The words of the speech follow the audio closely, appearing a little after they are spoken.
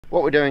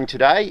What we're doing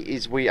today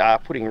is we are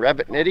putting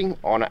rabbit netting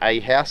on a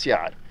house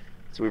yard.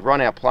 So we've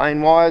run our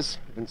plain wires,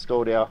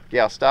 installed our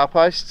Gauss star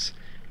posts,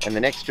 and the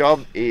next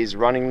job is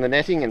running the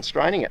netting and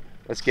straining it.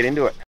 Let's get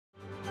into it.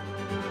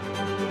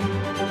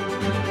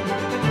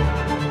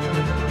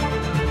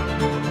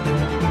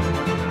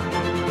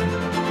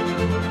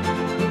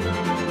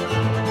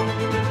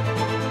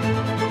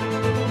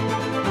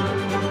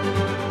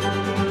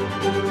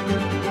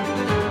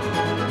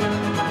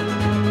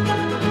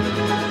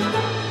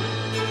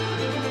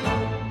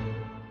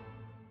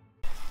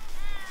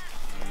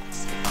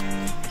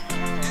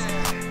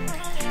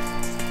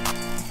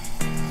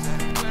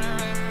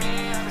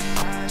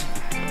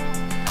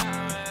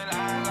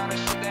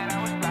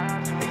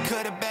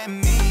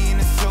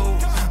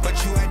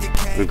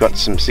 We've got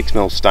some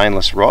 6mm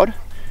stainless rod,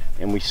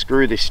 and we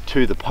screw this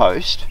to the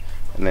post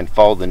and then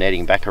fold the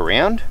netting back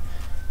around.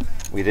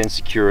 We then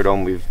secure it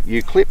on with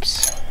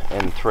U-clips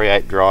and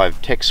 3/8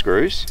 drive tech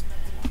screws,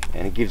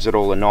 and it gives it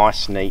all a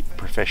nice, neat,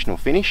 professional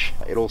finish.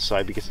 It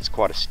also, because it's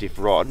quite a stiff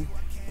rod,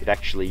 it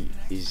actually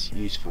is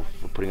useful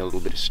for putting a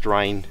little bit of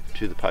strain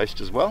to the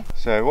post as well.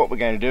 So what we're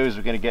going to do is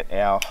we're going to get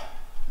our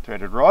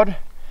threaded rod,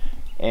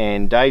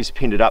 and Dave's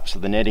pinned it up so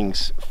the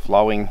netting's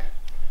flowing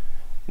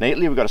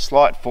neatly. We've got a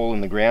slight fall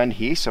in the ground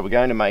here, so we're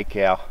going to make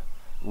our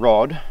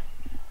rod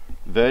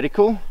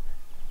vertical,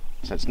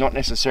 so it's not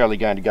necessarily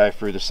going to go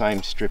through the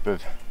same strip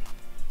of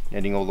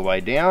netting all the way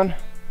down.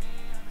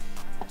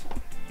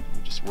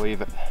 We'll just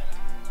weave it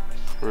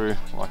through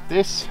like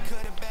this.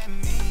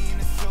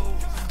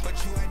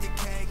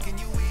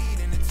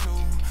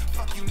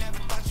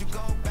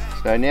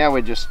 So now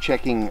we're just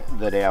checking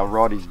that our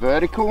rod is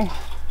vertical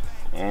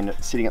and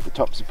it's sitting at the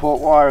top support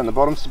wire and the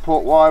bottom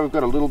support wire. We've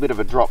got a little bit of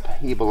a drop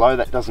here below.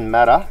 That doesn't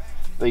matter.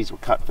 These were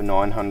cut for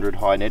 900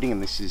 high netting and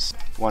this is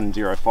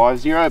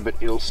 1050, but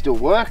it'll still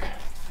work.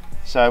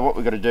 So what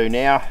we've got to do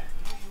now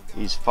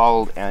is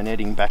fold our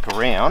netting back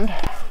around.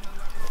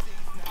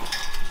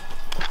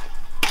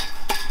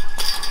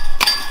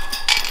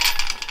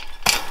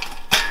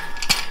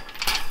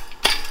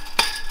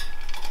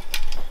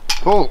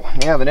 Cool.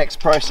 Now the next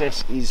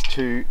process is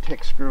to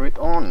tech screw it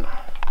on.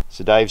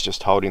 So Dave's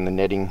just holding the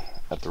netting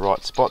at the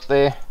right spot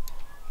there.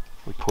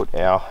 We put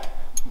our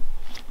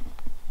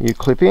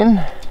U-clip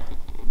in,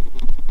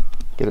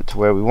 get it to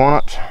where we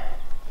want it.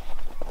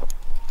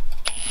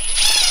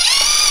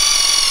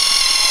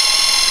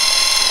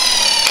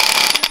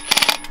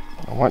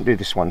 I won't do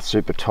this one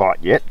super tight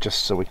yet,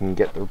 just so we can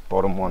get the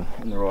bottom one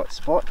in the right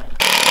spot.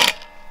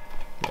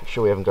 Make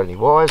sure we haven't got any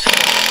wires.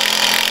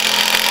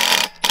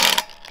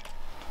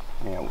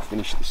 Now we'll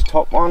finish this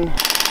top one.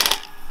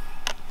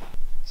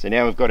 So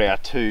now we've got our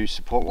two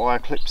support wire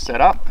clips set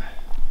up.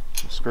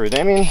 We'll screw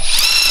them in.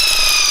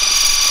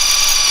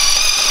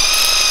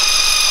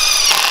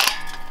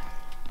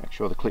 Make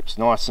sure the clip's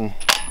nice and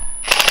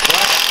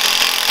flat.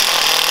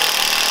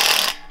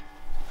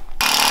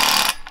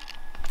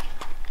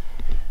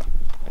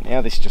 And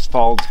now this just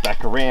folds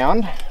back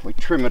around. We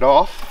trim it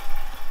off,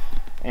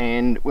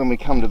 and when we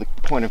come to the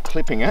point of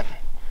clipping it,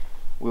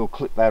 we'll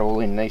clip that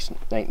all in nice,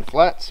 neat and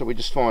flat. So we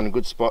just find a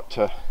good spot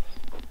to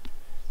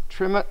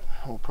trim it.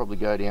 We'll probably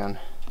go down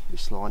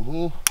this line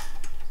here.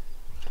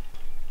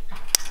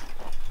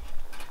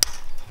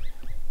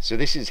 So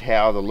this is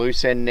how the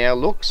loose end now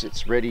looks.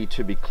 It's ready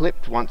to be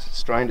clipped once it's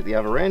strained at the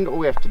other end. All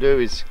we have to do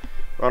is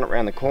run it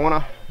around the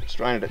corner,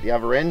 strain it at the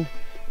other end,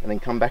 and then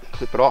come back and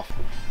clip it off.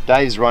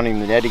 Dave's running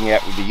the netting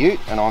out with the ute,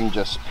 and I'm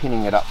just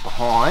pinning it up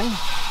behind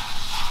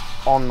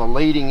on the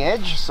leading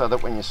edge so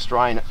that when you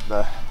strain it,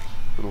 the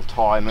little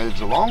tie moves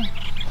along.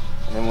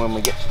 And then when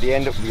we get to the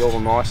end, it'll be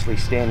all nicely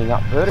standing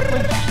up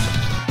vertically.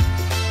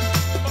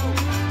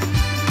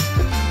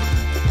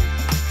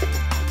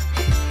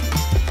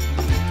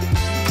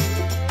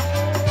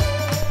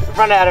 We've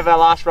run out of our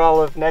last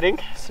roll of netting,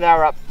 so now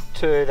we're up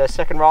to the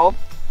second roll.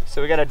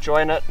 So we're going to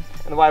join it,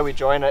 and the way we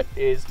join it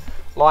is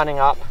lining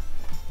up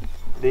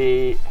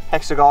the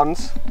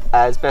hexagons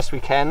as best we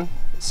can,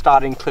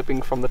 starting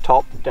clipping from the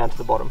top down to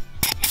the bottom.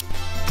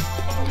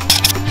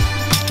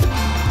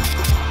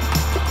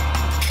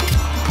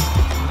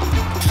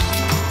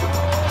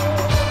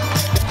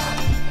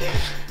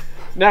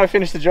 Now we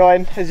finished the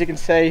join. As you can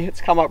see, it's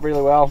come up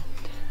really well.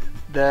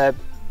 The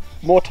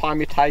more time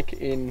you take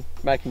in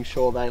making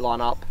sure they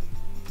line up,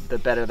 the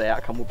better the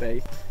outcome will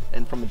be.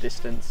 And from a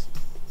distance,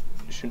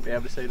 you shouldn't be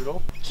able to see it at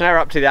all. So now we're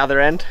up to the other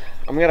end.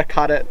 I'm going to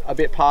cut it a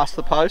bit past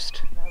the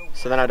post,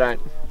 so then I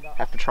don't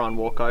have to try and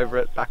walk over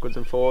it backwards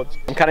and forwards.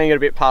 I'm cutting it a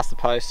bit past the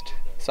post,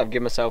 so I've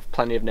given myself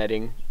plenty of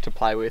netting to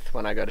play with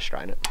when I go to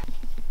strain it.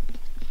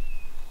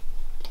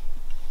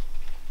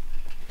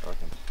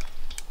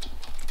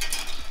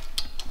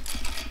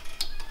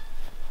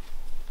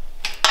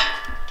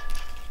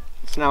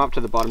 So now up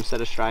to the bottom set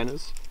of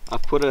strainers.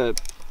 I've put a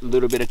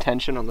little bit of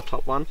tension on the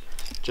top one,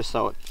 just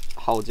so it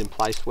holds in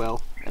place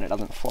well and it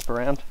doesn't flop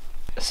around.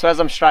 So as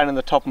I'm straining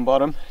the top and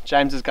bottom,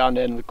 James is going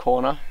down to the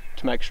corner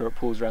to make sure it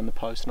pulls around the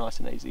post nice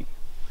and easy.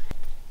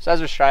 So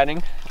as we're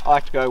straining, I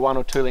like to go 1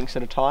 or 2 links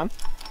at a time,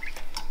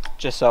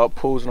 just so it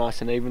pulls nice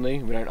and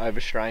evenly. We don't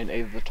overstrain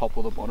either the top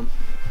or the bottom.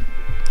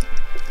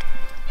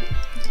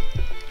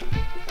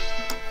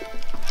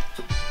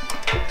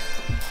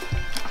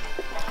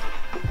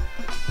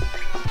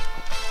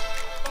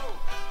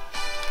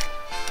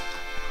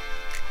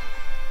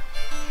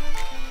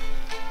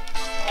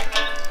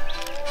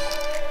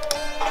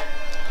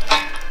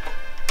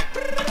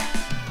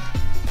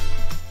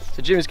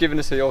 So Jim has given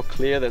us the all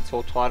clear, that's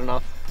all tight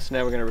enough. So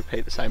now we're going to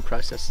repeat the same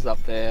processes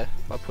up there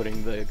by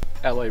putting the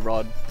alloy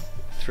rod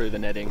through the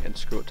netting and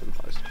screw it to the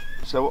post.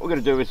 So what we're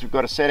going to do is we've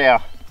got to set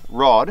our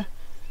rod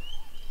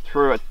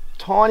through a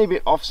tiny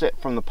bit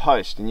offset from the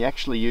post, and you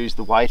actually use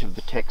the weight of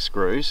the tech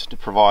screws to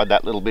provide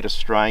that little bit of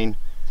strain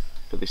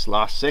for this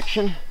last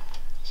section.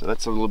 So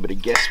that's a little bit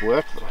of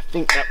guesswork, but I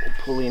think that will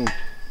pull in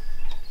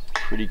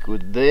pretty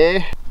good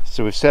there.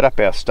 So we've set up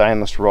our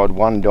stainless rod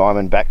 1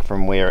 diamond back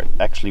from where it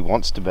actually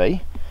wants to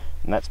be,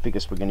 and that's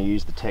because we're going to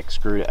use the tech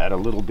screw to add a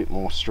little bit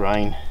more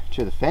strain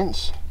to the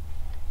fence.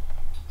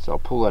 So I'll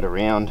pull that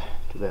around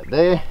to about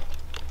there.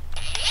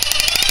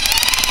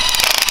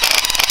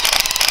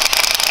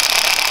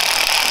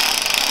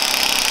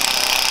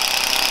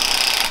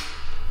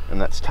 And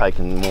that's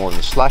taken more of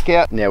the slack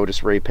out. Now we'll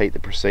just repeat the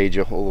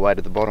procedure all the way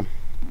to the bottom.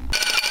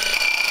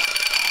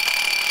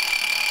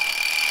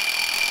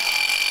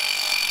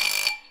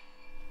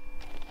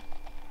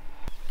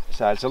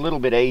 So it's a little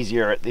bit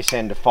easier at this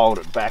end to fold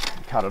it back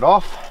and cut it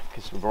off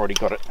because we've already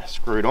got it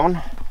screwed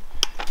on.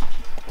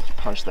 Just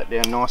punch that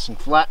down nice and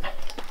flat.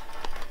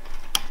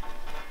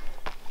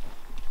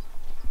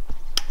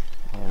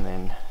 And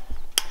then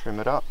trim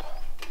it up.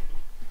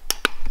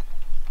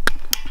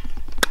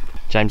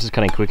 James is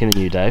cutting quicker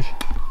than you, Dave.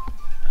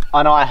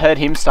 I know, I heard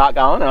him start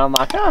going and I'm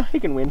like, oh, he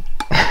can win.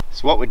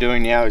 So what we're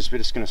doing now is we're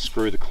just going to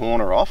screw the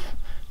corner off.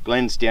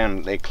 Glenn's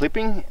down there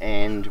clipping,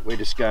 and we're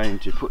just going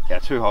to put our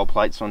 2-hole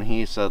plates on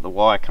here so that the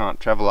wire can't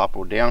travel up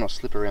or down or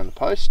slip around the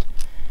post.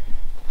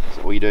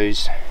 So all you do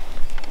is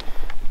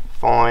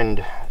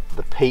find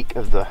the peak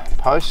of the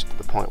post,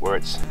 the point where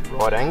it's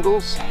right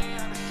angles.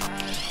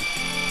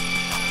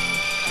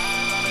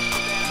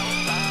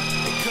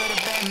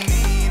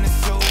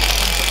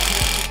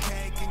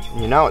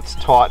 You know it's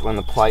tight when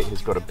the plate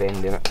has got a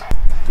bend in it.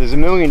 There's a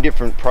million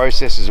different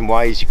processes and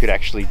ways you could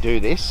actually do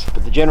this,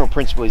 but the general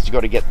principle is you've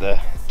got to get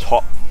the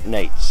top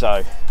neat.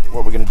 So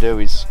what we're going to do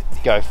is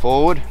go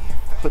forward,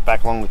 clip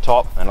back along the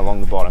top and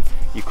along the bottom.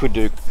 You could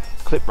do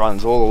clip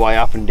runs all the way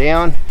up and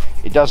down.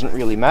 It doesn't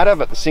really matter,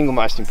 but the single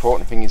most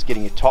important thing is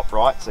getting your top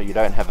right so you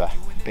don't have a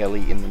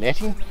belly in the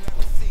netting.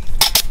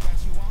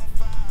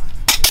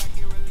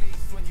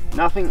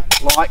 Nothing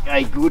like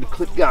a good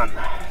clip gun.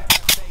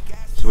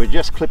 So we're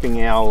just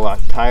clipping our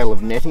tail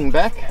of netting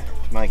back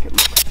to make it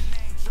look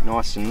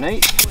nice and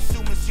neat.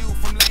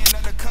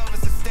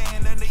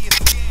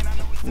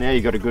 Now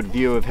you've got a good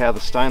view of how the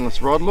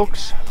stainless rod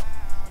looks.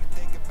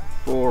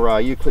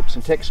 4 U-clips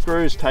and tech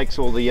screws, takes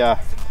all the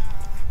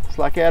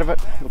slack out of it,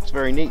 looks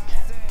very neat.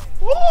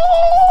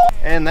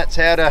 And that's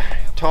how to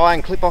tie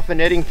and clip off a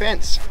netting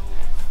fence.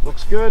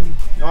 Looks good,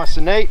 nice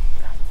and neat.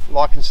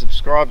 Like and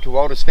subscribe to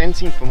Walter's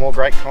Fencing for more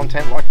great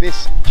content like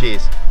this.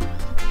 Cheers.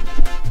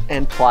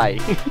 And play.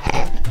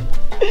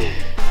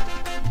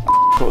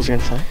 What was I going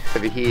to say?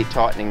 Over here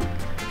tightening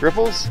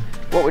ripples.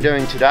 What we're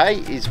doing today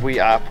is we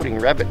are putting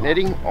rabbit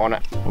netting on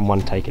it. I'm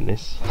one taking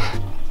this.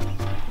 I'm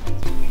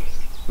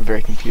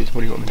very confused.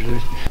 What do you want me to do?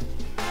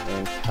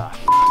 And cut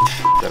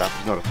that up.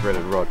 It's not a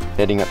threaded rod.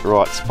 Netting at the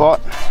right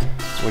spot.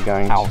 We're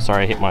going. Ow,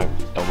 sorry, I hit my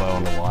elbow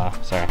on the wire.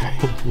 Sorry.